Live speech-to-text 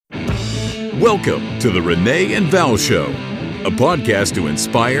Welcome to the Renee and Val Show, a podcast to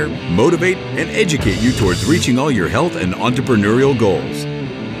inspire, motivate, and educate you towards reaching all your health and entrepreneurial goals.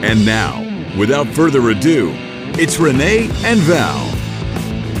 And now, without further ado, it's Renee and Val.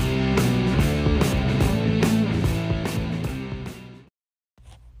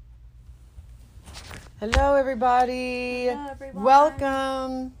 Hello, everybody. Hello, everyone.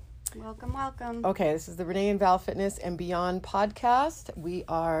 Welcome. Welcome. Okay, this is the Renee and Val Fitness and Beyond podcast. We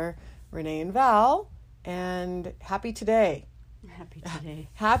are Renee and Val, and happy today.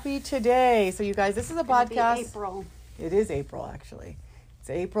 Happy today. So, you guys, this is a podcast. April. It is April, actually. It's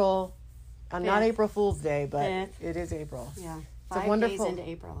April. Not April Fool's Day, but it is April. Yeah. It's a 5 wonderful, days into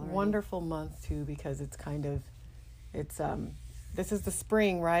April already. wonderful month too, because it's kind of, this is the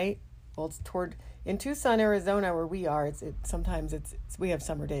spring, right? Well, it's in Tucson, Arizona, where we are. Sometimes we have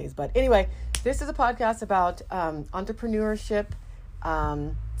summer days, but anyway, this is a podcast about entrepreneurship,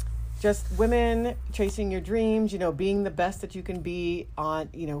 just women chasing your dreams, being the best that you can be on,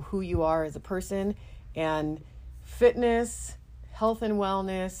 who you are as a person, and fitness, health and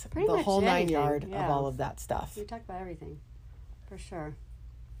wellness, Pretty the much whole nine anything, yard yeah. of all of that stuff. We talk about everything, for sure.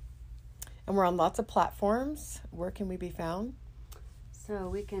 And we're on lots of platforms. Where can we be found? So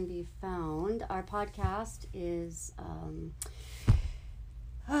we can be found. Our podcast is,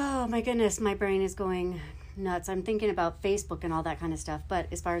 oh my goodness, my brain is going nuts. I'm thinking about Facebook and all that kind of stuff. But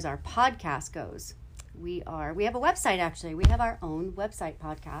as far as our podcast goes, we have a website, actually. We have our own website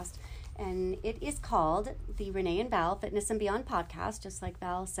podcast. And it is called the Renee and Val Fitness and Beyond podcast, just like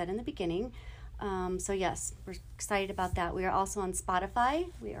Val said in the beginning. So yes, we're excited about that. We are also on Spotify.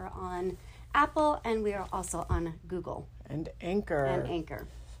 We are on Apple, and we are also on Google. And Anchor.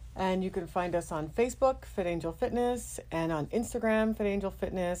 And you can find us on Facebook, Fit Angel Fitness, and on Instagram, Fit Angel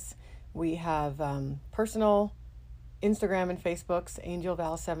Fitness. We have personal Instagram and Facebooks, Angel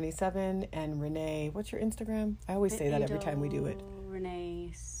Val 77 and Renee. What's your Instagram? I always say that every time we do it.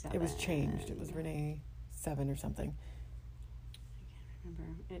 Renee 7. It was changed. It was Renee 7 or something. I can't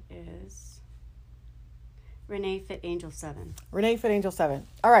remember. It is Renee Fit Angel 7. Renee Fit Angel 7.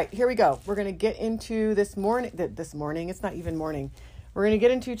 All right, here we go. We're going to get into this morning. It's not even morning. We're going to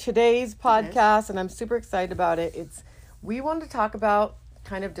get into today's podcast, and I'm super excited about it. We wanted to talk about,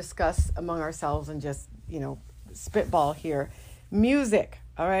 kind of discuss among ourselves and just, spitball here. Music.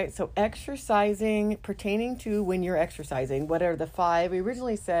 All right, so exercising, pertaining to when you're exercising, what are the 5? We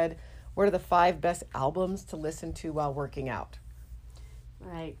originally said, what are the 5 best albums to listen to while working out?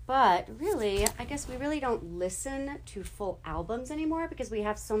 Right, but really, I guess we really don't listen to full albums anymore because we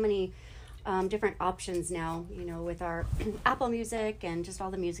have so many different options now, with our Apple Music and just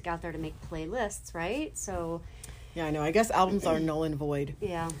all the music out there to make playlists, right? So, yeah, I know. I guess albums are null and void.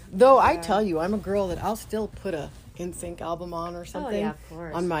 Yeah. Though I tell you, I'm a girl that I'll still put a NSYNC album on or something. Oh, yeah, of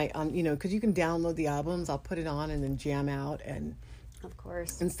course. Because you can download the albums. I'll put it on and then jam out and... Of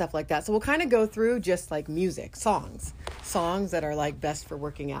course. And stuff like that. So we'll kind of go through just like music, songs that are like best for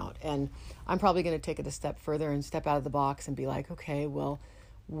working out. And I'm probably going to take it a step further and step out of the box and be like, okay, well,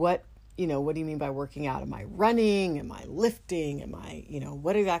 what do you mean by working out? Am I running? Am I lifting? Am I,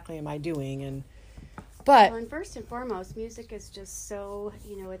 what exactly am I doing? And first and foremost, music is just so,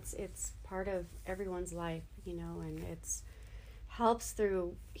 it's part of everyone's life, and it's helps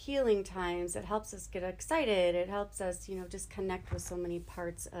through healing times. It helps us get excited. It helps us, just connect with so many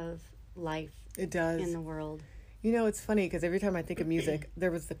parts of life. It does. In the world. It's funny because every time I think of music,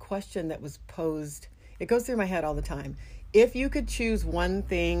 there was the question that was posed. It goes through my head all the time. If you could choose one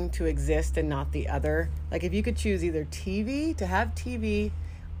thing to exist and not the other, like if you could choose either to have TV,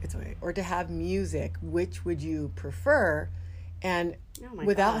 or to have music, which would you prefer? And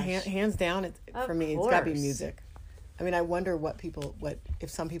hands down, for me, it's got to be music. I mean, I wonder if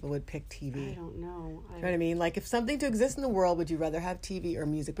some people would pick TV. I don't know. You know what I mean? Like, if something to exist in the world, would you rather have TV or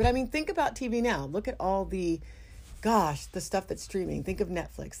music? But I mean, think about TV now. Look at all the stuff that's streaming. Think of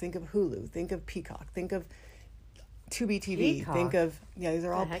Netflix. Think of Hulu. Think of Peacock. Think of Tubi TV. Peacock. Think of, these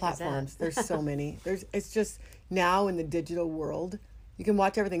are all platforms. There's so many. It's just now in the digital world, you can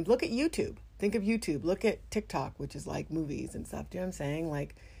watch everything. Look at YouTube. Think of YouTube. Look at TikTok, which is like movies and stuff. Do you know what I'm saying?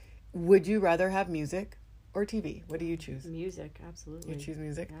 Like, would you rather have music or TV? What do you choose? Music, absolutely. You choose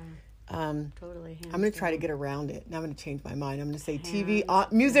music? Yeah. Totally. I'm going to try to get around it. Now I'm going to change my mind. I'm going to say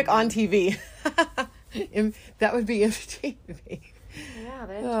music on TV. That would be MTV. Yeah,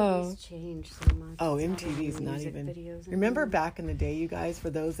 but MTV's changed so much. Oh, MTV's not even... Remember back in the day, you guys, for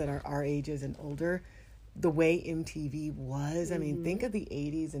those that are our ages and older, the way MTV was? Mm-hmm. I mean, think of the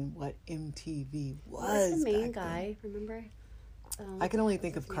 80s and what MTV was. What was the main guy, remember? I can only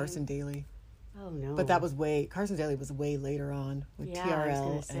think of Carson Daly. Oh, no. But Carson Daly was way later on with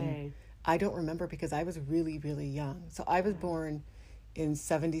TRL. I don't remember because I was really, really young. So I was born in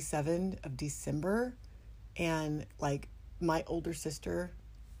 77 of December, and like my older sister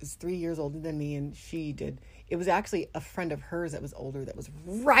is 3 years older than me, and it was actually a friend of hers that was older that was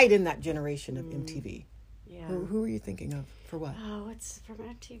right in that generation of MTV. Yeah. Who are you thinking of for what? Oh, it's from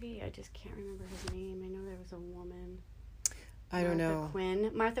MTV. I just can't remember his name. I know there was a woman. I don't know.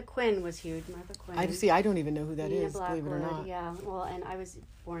 Martha Quinn was huge. Martha Quinn. I don't even know who that Nina is, believe it or Blackwood, not. Yeah. Well, and I was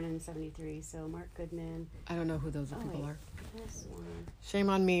born in 73, so Mark Goodman. I don't know who those people are. This one. Shame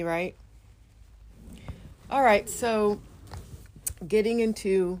on me, right? All right, so getting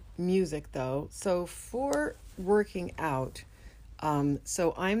into music, though. So for working out,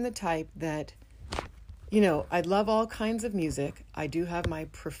 so I'm the type that, I love all kinds of music. I do have my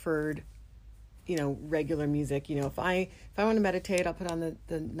preferred, regular music. If I want to meditate, I'll put on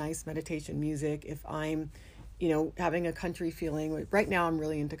the nice meditation music. If I'm, having a country feeling, right now I'm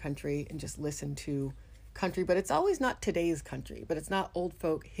really into country and just listen to country, but it's always not today's country, but it's not old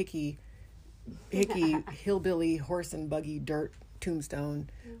folk, hickey, hillbilly, horse and buggy, dirt, tombstone,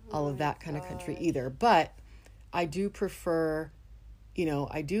 all of that kind of country either. But I do prefer,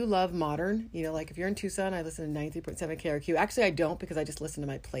 I do love modern, like if you're in Tucson, I listen to 93.7 KRQ. Actually, I don't, because I just listen to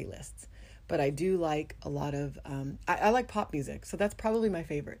my playlists. But I do like a lot of, I like pop music. So that's probably my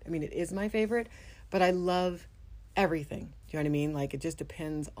favorite. I mean, it is my favorite, but I love everything. Do you know what I mean? Like, it just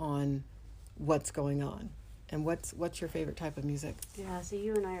depends on what's going on. And what's your favorite type of music? Yeah, so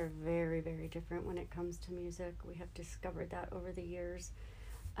you and I are very, very different when it comes to music. We have discovered that over the years.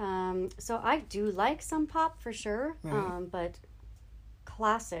 So I do like some pop for sure, Right. but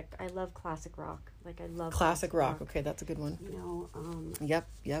classic. I love classic rock. Like, I love Classic rock. Okay, that's a good one. Yep.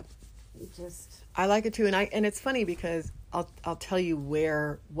 Just I like it too, and it's funny because I'll tell you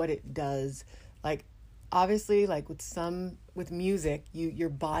what it does. Like, obviously, like with music, your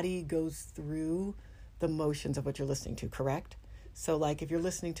body goes through the motions of what you're listening to, correct? So like if you're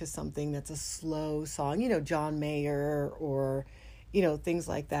listening to something that's a slow song, John Mayer or things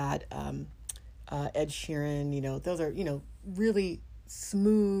like that, Ed Sheeran, those are really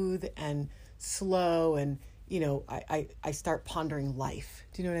smooth and slow, and I start pondering life.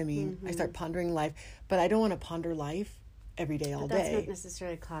 Do you know what I mean? Mm-hmm. I start pondering life, but I don't want to ponder life every day, all that's day. not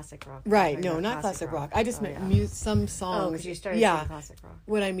necessarily classic rock. Right? No, not classic rock. I just meant some songs. Oh, because you started saying classic rock.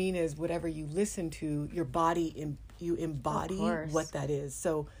 What I mean is, whatever you listen to, your body you embody what that is.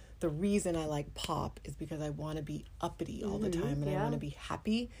 So the reason I like pop is because I want to be uppity all the time, and I want to be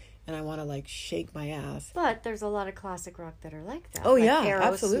happy, and I want to like shake my ass. But there's a lot of classic rock that are like that. Oh, like yeah, Aerosmith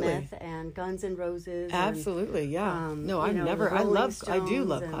absolutely. And Guns N' Roses. Absolutely, and, yeah. No, I do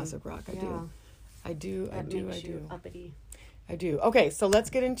love classic rock. I do. Uppity. I do. Okay, so let's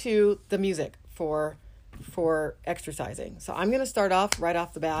get into the music for exercising. So I'm going to start off right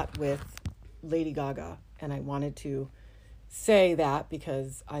off the bat with Lady Gaga, and I wanted to say that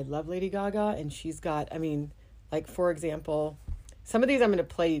because I love Lady Gaga, and she's got, like, for example, some of these I'm going to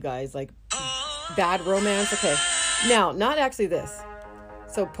play you guys, like Bad Romance. Okay, now, not actually this.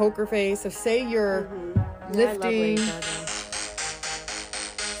 So Poker Face. So say you're lifting. I love Lady Gaga.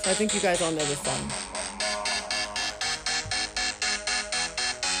 So I think you guys all know this song.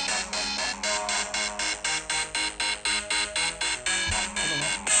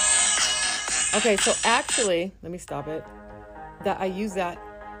 Okay, so actually, let me stop it. I use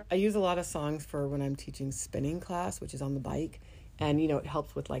a lot of songs for when I'm teaching spinning class, which is on the bike. And, it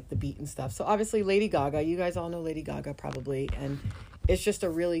helps with like the beat and stuff. So obviously Lady Gaga, you guys all know Lady Gaga probably. And it's just a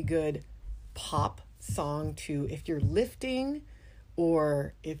really good pop song if you're lifting,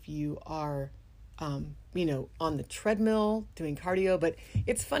 or if you are, on the treadmill doing cardio. But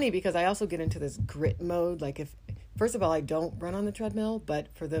it's funny because I also get into this grit mode. Like first of all, I don't run on the treadmill, but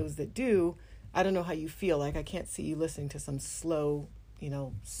for those that do, I don't know how you feel. Like, I can't see you listening to some slow,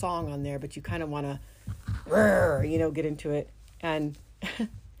 song on there, but you kind of want to, get into it. And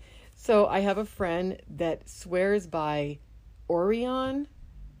so I have a friend that swears by Orion.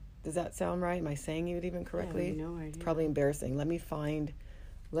 Does that sound right? Am I saying it even correctly? I have no idea. It's probably embarrassing. Let me find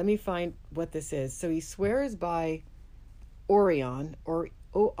what this is. So he swears by Orion, or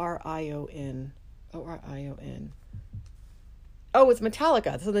Orion. Orion. Oh, it's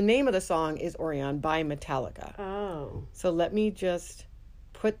Metallica. So the name of the song is Orion by Metallica. Oh. So let me just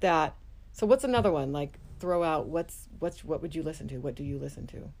put that. So what's another one? Like, throw out what would you listen to? What do you listen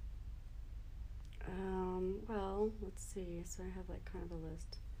to? Well, let's see. So I have like kind of a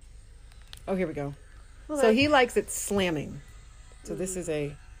list. Oh, here we go. Well, so he likes it slamming. So this is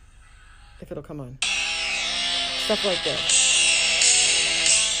if it'll come on. Stuff like this.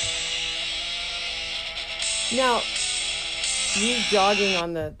 Now, use jogging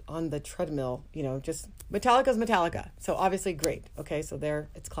on the treadmill, just Metallica's Metallica. So obviously great. Okay, so there,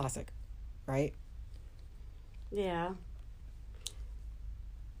 it's classic, right? Yeah.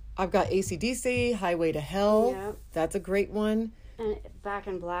 I've got AC/DC, Highway to Hell. Yep. That's a great one. And Back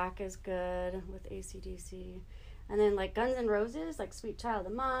in Black is good with AC/DC. And then like Guns N' Roses, like Sweet Child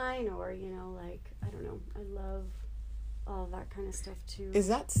of Mine, or, like, I don't know. I love all that kind of stuff too. Is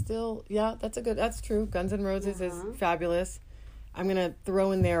that still, that's true. Guns N' Roses is fabulous. I'm going to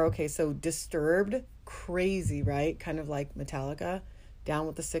throw in there, okay, so Disturbed, crazy, right? Kind of like Metallica, Down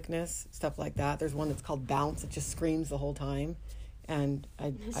with the Sickness, stuff like that. There's one that's called Bounce. It just screams the whole time. And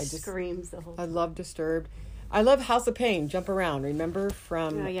I just screams the whole time. I love Disturbed. I love House of Pain, Jump Around. Remember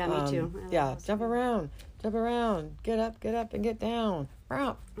from... Oh, yeah, me too. Jump around, get up, and get down.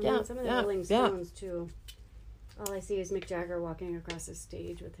 Yeah, some of the Rolling Stones, too. All I see is Mick Jagger walking across the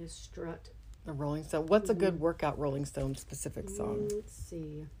stage with his strut. The Rolling Stone. What's a good workout Rolling Stone specific song? Let's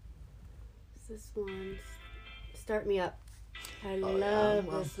see. What's this one? Start Me Up. I love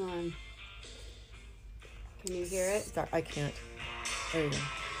this one. Can you hear it? I can't. There you go.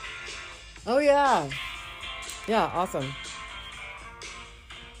 Oh, yeah. Yeah, awesome.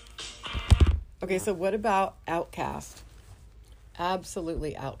 Okay, so what about Outkast?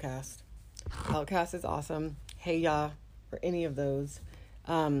 Absolutely Outkast. Outkast is awesome. Hey Ya, or any of those.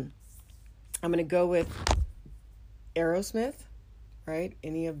 I'm going to go with Aerosmith, right?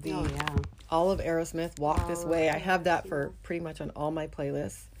 Any of the... Oh, yeah. All of Aerosmith, Walk This Way. I have that for pretty much on all my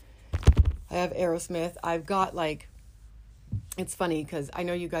playlists. I have Aerosmith. I've got it's funny because I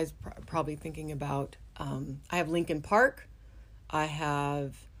know you guys probably thinking about, I have Linkin Park. I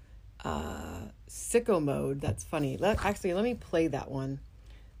have Sicko Mode. That's funny. Let me play that one.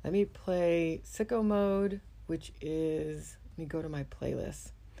 Let me play Sicko Mode, which is, let me go to my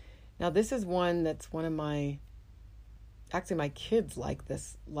playlist. Now this is one that's one of my kids like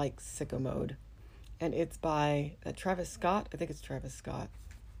Sicko Mode. And it's by Travis Scott. I think it's Travis Scott.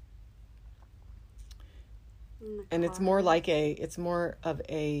 And it's more of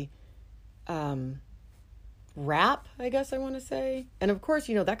a rap, I guess I want to say. And of course,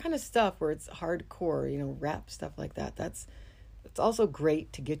 that kind of stuff where it's hardcore, rap stuff like that. It's also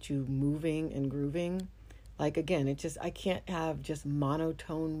great to get you moving and grooving. Like, again, I can't have just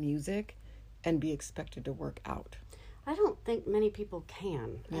monotone music and be expected to work out. I don't think many people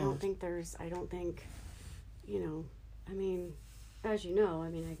can. Yeah. I don't think, I mean, as you know,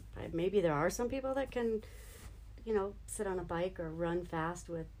 maybe there are some people that can, sit on a bike or run fast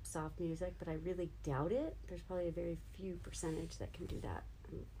with soft music, but I really doubt it. There's probably a very few percentage that can do that,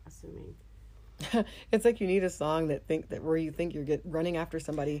 I'm assuming. It's like you need a song where you think you're running after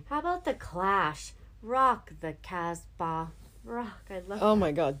somebody. How about The Clash? Rock the Casbah. Rock, I love Oh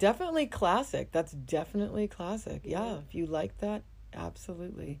my God, definitely classic. That's definitely classic. Yeah, if you like that,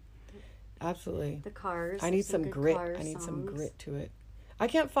 absolutely. Absolutely. The Cars. I need some grit. I need some grit to it. I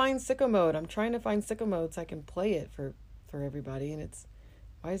can't find Sicko Mode. I'm trying to find Sicko Mode so I can play it for everybody, and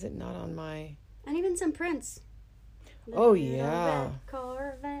why is it not on my... And even some Prince. Oh, yeah. Red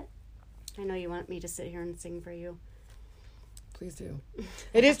Corvette. I know you want me to sit here and sing for you. Please do.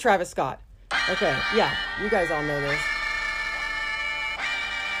 It is Travis Scott. Okay, yeah, you guys all know this.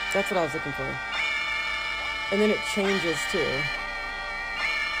 That's what I was looking for. And then it changes too.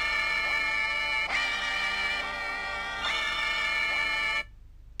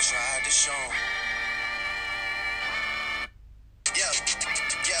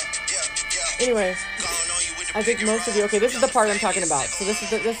 Anyways, I think most of you. Okay, this is the part I'm talking about. So this is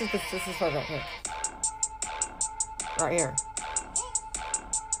part right here. Right here.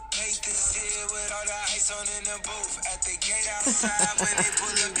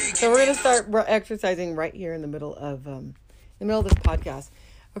 So we're gonna start exercising right here in the middle of this podcast.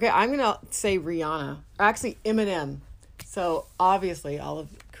 Okay, I'm gonna say Rihanna, or actually Eminem. So obviously all of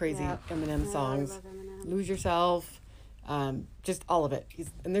crazy Eminem songs, Lose Yourself, just all of it.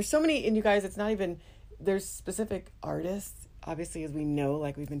 And there's so many, and you guys, it's not even, there's specific artists, obviously, as we know,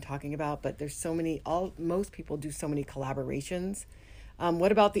 like we've been talking about, but there's so many, most people do so many collaborations.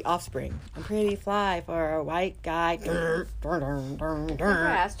 What about The Offspring? I'm pretty fly for a white guy. I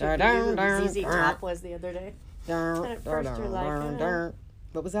asked you who ZZ Top was the other day. At first you're like,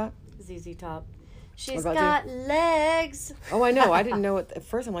 what was that? ZZ Top. She's got legs. Oh, I know. I didn't know it at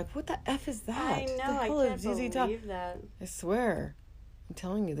first. I'm like, what the F is that? I know. I can't believe that. I swear. I'm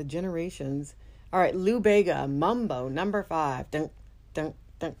telling you, the generations. All right, Lou Bega, Mumbo, number 5. Dun, dun,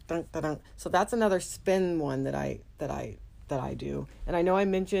 dun, dun, dun, dun. So that's another spin one that I do. And I know I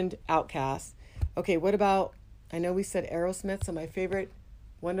mentioned Outkast. Okay, what about, I know we said Aerosmith, so my favorite,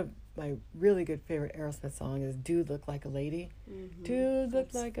 one of my really good favorite Aerosmith song is "Dude Look Like a Lady." Mm-hmm. Dude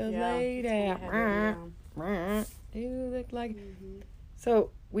look like a lady. Dude look like.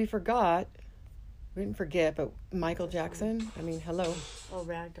 So we didn't forget, but Michael Jackson. I mean, hello. Oh,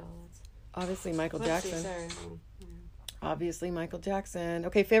 Ragdoll. Obviously, Michael Whoopsie, Jackson. sorry. Oh, yeah. Obviously, Michael Jackson.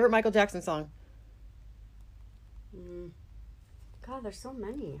 Okay, favorite Michael Jackson song. God, there's so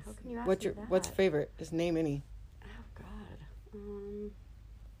many. How can you ask me that? What's favorite? Just name any. Oh God.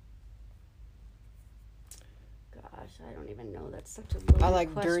 Gosh, I don't even know. That's such a loaded I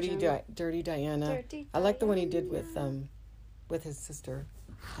like question. Dirty Diana. I like the one he did with his sister.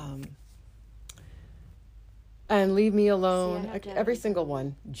 And Leave Me Alone. Every single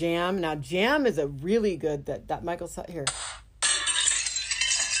one. Jam. Now, Jam is a really good that Michael here.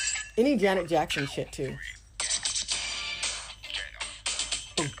 Any Janet Jackson shit too.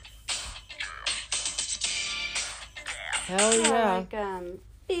 Hell yeah. I like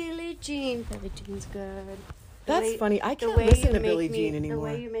Billie Jean. Billie Jean's good. That's funny. I can't listen to Billie Jean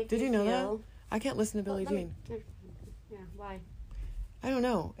anymore. Did you know that? I can't listen to Billie Jean. Yeah, why? I don't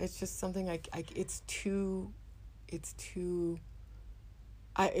know. It's just something it's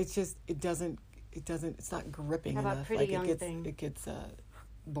not gripping How about enough. Pretty Young Thing? It gets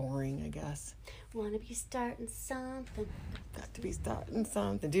boring, I guess. Wanna be starting something. Got to be starting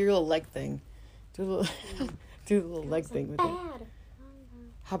something. Do your little leg thing. Do the little leg thing with it.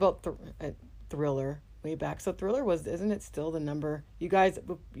 How about Thriller? Way back. So Thriller isn't it still the number? You guys,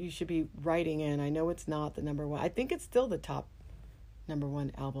 you should be writing in. I know it's not the number one. I think it's still the top number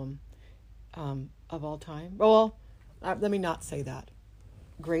one album of all time. Well, let me not say that.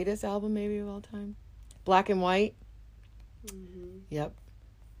 Greatest album maybe of all time. Black and White. Mm-hmm. Yep.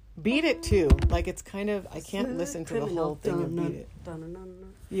 Beat It too. Like it's kind of, I can't Smooth listen to Criminal. the whole thing of Beat It.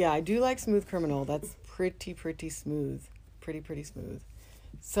 Yeah, I do like Smooth Criminal. That's pretty smooth. Pretty smooth.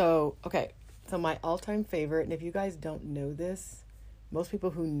 So, okay. So my all-time favorite, and if you guys don't know this, most people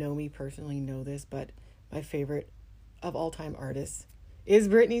who know me personally know this, but my favorite of all-time artists is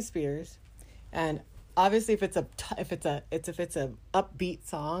Britney Spears. And obviously if it's a upbeat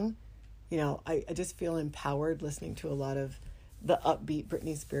song, you know, I just feel empowered listening to a lot of the upbeat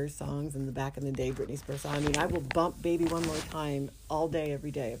Britney Spears songs and the back in the day Britney Spears song. I mean, I will bump Baby One More Time all day,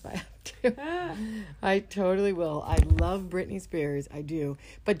 every day if I have to. I totally will. I love Britney Spears. I do.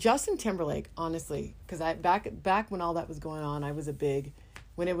 But Justin Timberlake, honestly, because back when all that was going on, I was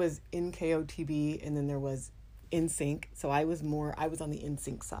when it was NKOTB and then there was NSYNC. So I was on the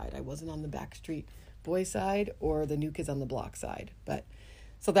NSYNC side. I wasn't on the Backstreet Boy side or the New Kids on the Block side. But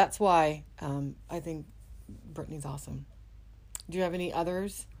so that's why I think Britney's awesome. Do you have any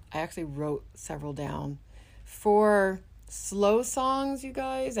others? I actually wrote several down. For slow songs, you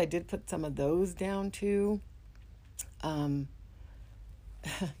guys, I did put some of those down too. You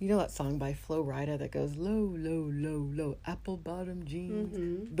know that song by Flo Rida that goes low, low, low, low, apple bottom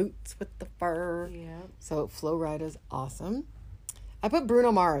jeans, boots with the fur. Yeah. So Flo Rida's awesome. I put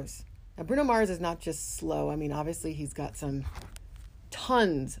Bruno Mars. Now Bruno Mars is not just slow. I mean, obviously he's got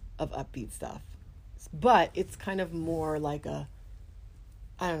tons of upbeat stuff, but it's kind of more like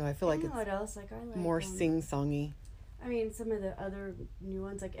I don't know. I feel like it's what else? Like I like more sing-songy. I mean, some of the other new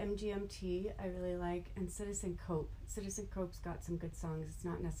ones like MGMT, I really like, and Citizen Cope. Citizen Cope's got some good songs. It's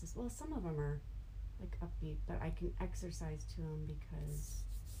not necessarily, well, some of them are like upbeat, but I can exercise to them because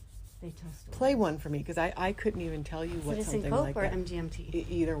they tell stories. Play one for me because I couldn't even tell you what Citizen something Cope like or that. MGMT?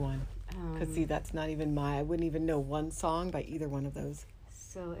 Either one. Because see, that's not even I wouldn't even know one song by either one of those.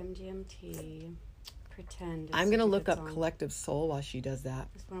 So MGMT. Pretend. I'm going to look up Collective Soul while she does that.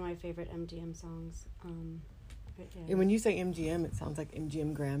 It's one of my favorite MGM songs. And when you say MGM, it sounds like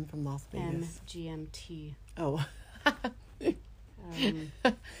MGM Graham from Las Vegas. MGMT. Oh.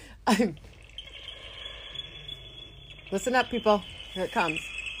 Listen up, people. Here it comes.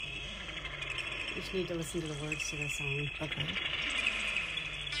 You just need to listen to the words to the song. Okay.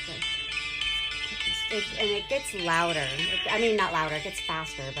 And it gets louder. I mean, not louder. It gets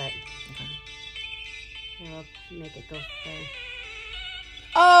faster, but... Okay. I'll make it go there.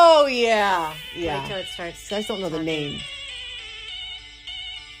 Oh, yeah. Yeah. Wait till it starts. I just don't know the name.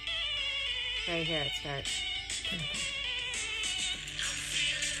 Right here it starts.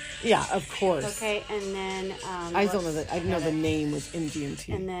 Yeah, of course. Okay, and then... I just don't know that. I know the name was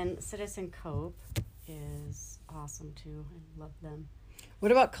MGMT. And then Citizen Cope is awesome, too. I love them.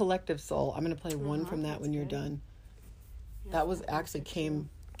 What about Collective Soul? I'm going to play one from that when you're done. Yeah, that was actually came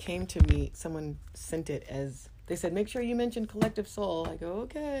to me. Someone sent it as... They said, make sure you mention Collective Soul. I go,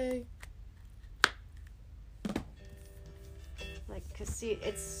 okay. Like, cause see,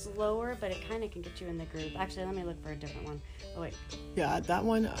 it's slower, but it kind of can get you in the groove. Actually, let me look for a different one. Oh wait. Yeah, that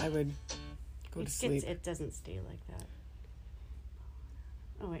one I would go to sleep. It doesn't stay like that.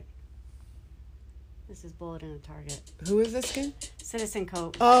 Oh wait. This is Bullet in a Target. Who is this again? Citizen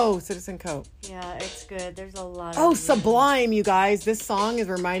Coat. Oh, Citizen Coat. Yeah, it's good. There's a lot. Oh, Sublime, you guys. This song is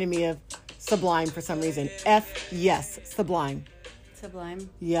reminding me of Sublime for some reason. Yes, Sublime. Sublime.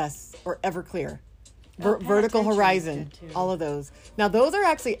 Yes, or Everclear. Penitentiary Vertical Horizon, is good too. all of those. Now, those are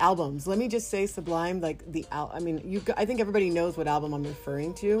actually albums. Let me just say Sublime, like I mean, I think everybody knows what album I'm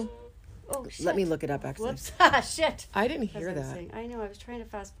referring to. Oh, shit. Let me look it up, actually. Whoops. Shit. I didn't hear that. I know. I was trying to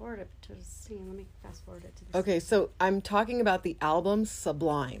fast forward it to the scene. Let me fast forward it to the Okay, so I'm talking about the album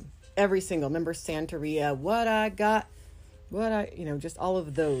Sublime. Every single. Remember Santeria, What I Got, just all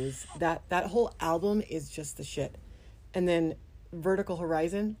of those. That whole album is just the shit. And then Vertical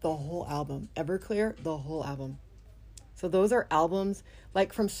Horizon, the whole album. Everclear, the whole album. So those are albums,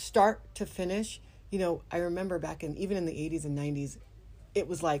 like from start to finish. I remember back even in the 80s and 90s, it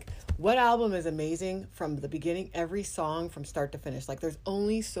was like, what album is amazing from the beginning? Every song from start to finish. Like, there's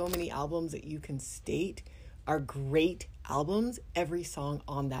only so many albums that you can state are great albums, every song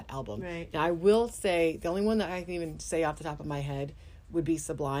on that album. Right. Now, I will say, the only one that I can even say off the top of my head would be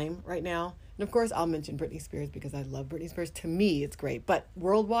Sublime right now. And of course, I'll mention Britney Spears because I love Britney Spears. To me, it's great. But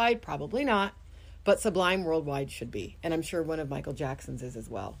worldwide, probably not. But Sublime worldwide should be. And I'm sure one of Michael Jackson's is as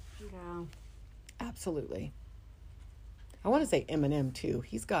well. Yeah. Absolutely. I want to say Eminem, too.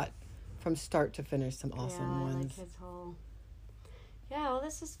 He's got, from start to finish, some awesome ones. I like his whole... Yeah, well,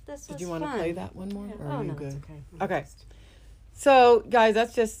 this was Did you want fun. to play that one more? Yeah. Or are you no, good? it's okay. Okay. So, guys,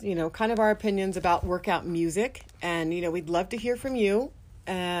 that's just, kind of our opinions about workout music. And, we'd love to hear from you.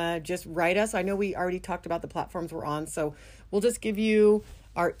 Just write us. I know we already talked about the platforms we're on, so we'll just give you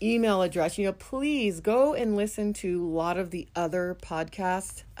our email address. Please go and listen to a lot of the other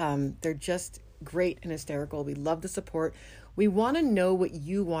podcasts. They're just great and hysterical. We love the support. We want to know what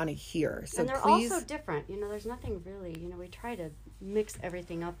you want to hear. So and they're please, also different. There's nothing really, we try to mix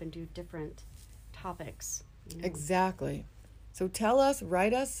everything up and do different topics. Exactly. So tell us,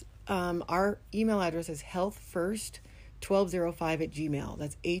 write us. Our email address is healthfirst1205@gmail.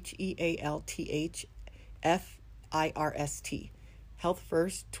 That's HEALTHFIRST.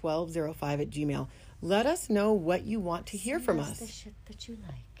 Healthfirst1205@gmail. Let us know what you want to hear from us. Send us the shit that you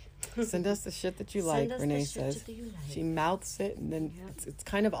like. Send us the shit that you Send like, us Renee the shit says. that you like. She mouths it, and then Yep. it's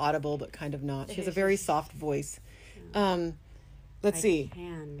kind of audible, but kind of not. She has a very soft voice. Let's see.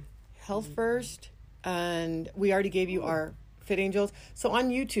 Health First, and we already gave you our Fit Angels. So on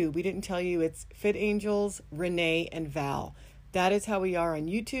YouTube, we didn't tell you, it's Fit Angels, Renee, and Val. That is how we are on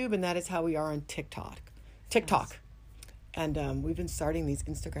YouTube, and that is how we are on TikTok. Yes. And we've been starting these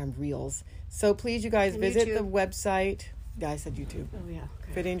Instagram Reels. So please, you guys, visit YouTube. the website. Yeah, I said YouTube. Oh, yeah.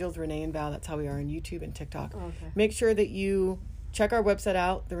 Okay. Fit Angels, Renee and Val. That's how we are on YouTube and TikTok. Oh, okay. Make sure that you check our website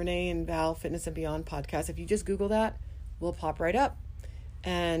out, the Renee and Val Fitness and Beyond podcast. If you just Google that, we'll pop right up.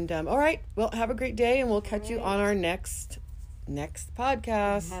 And all right, well, have a great day, and we'll catch you on our next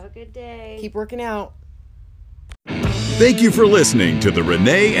podcast. Have a good day. Keep working out. Thank you for listening to the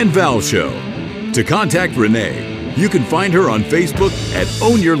Renee and Val Show. To contact Renee, you can find her on Facebook at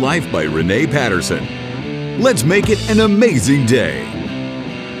Own Your Life by Renee Patterson. Let's make it an amazing day.